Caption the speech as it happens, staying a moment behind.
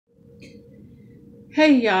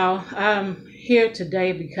Hey y'all, I'm here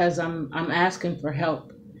today because I'm asking for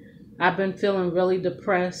help. I've been feeling really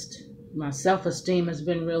depressed. My self-esteem has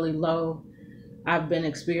been really low. I've been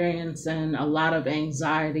experiencing a lot of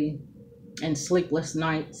anxiety and sleepless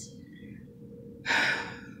nights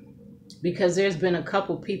because there's been a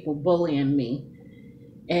couple people bullying me,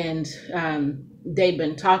 and they've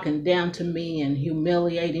been talking down to me and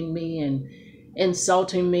humiliating me and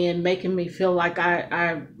insulting me and making me feel like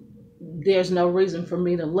I there's no reason for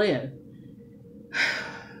me to live.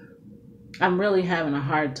 I'm really having a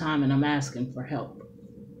hard time and I'm asking for help.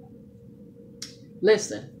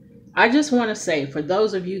 Listen, I just want to say for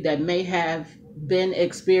those of you that may have been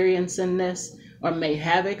experiencing this or may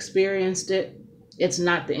have experienced it, it's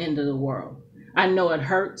not the end of the world. I know it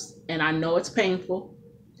hurts and I know it's painful.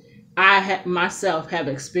 Myself have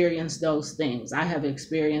experienced those things. I have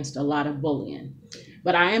experienced a lot of bullying.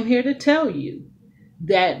 But I am here to tell you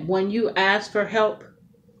that when you ask for help,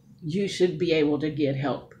 you should be able to get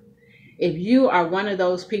help. If you are one of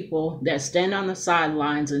those people that stand on the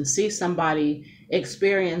sidelines and see somebody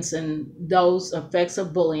experiencing those effects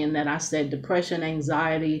of bullying that I said, depression,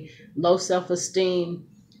 anxiety, low self-esteem,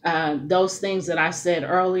 those things that I said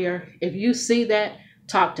earlier, if you see that,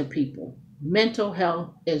 talk to people. Mental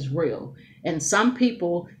health is real, and some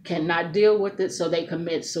people cannot deal with it, so they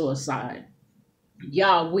commit suicide.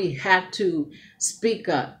 Y'all, we have to speak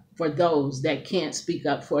up for those that can't speak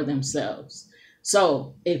up for themselves.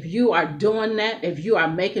 So if you are doing that, if you are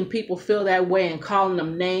making people feel that way and calling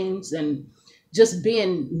them names and just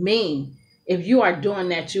being mean, if you are doing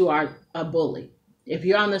that, you are a bully. If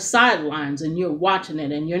you're on the sidelines and you're watching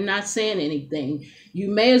it and you're not saying anything,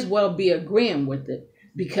 you may as well be agreeing with it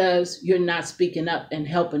because you're not speaking up and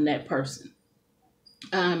helping that person.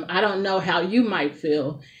 I don't know how you might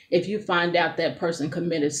feel if you find out that person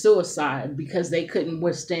committed suicide because they couldn't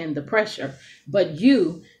withstand the pressure, but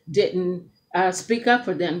you didn't speak up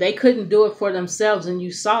for them. They couldn't do it for themselves, and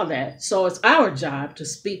you saw that. So it's our job to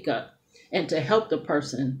speak up and to help the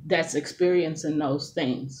person that's experiencing those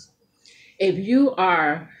things. If you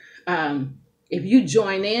are, if you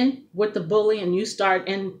join in with the bully and you start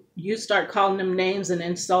calling them names and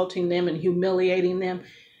insulting them and humiliating them,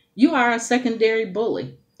 you are a secondary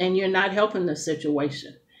bully and you're not helping the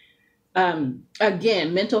situation.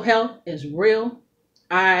 Again, mental health is real.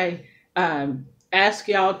 I ask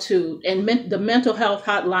y'all to, and the mental health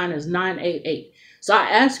hotline is 988. So I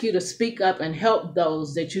ask you to speak up and help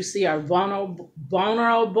those that you see are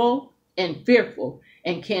vulnerable and fearful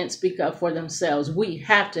and can't speak up for themselves. We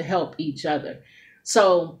have to help each other.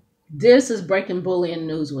 So this is Breaking Bullying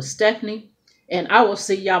News with Stephanie, and I will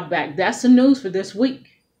see y'all back. That's the news for this week.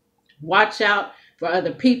 Watch out for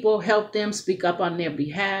other people, help them, speak up on their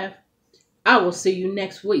behalf. I will see you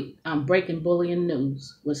next week on Breaking Bullying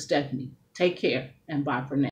News with Stephanie. Take care and bye for now.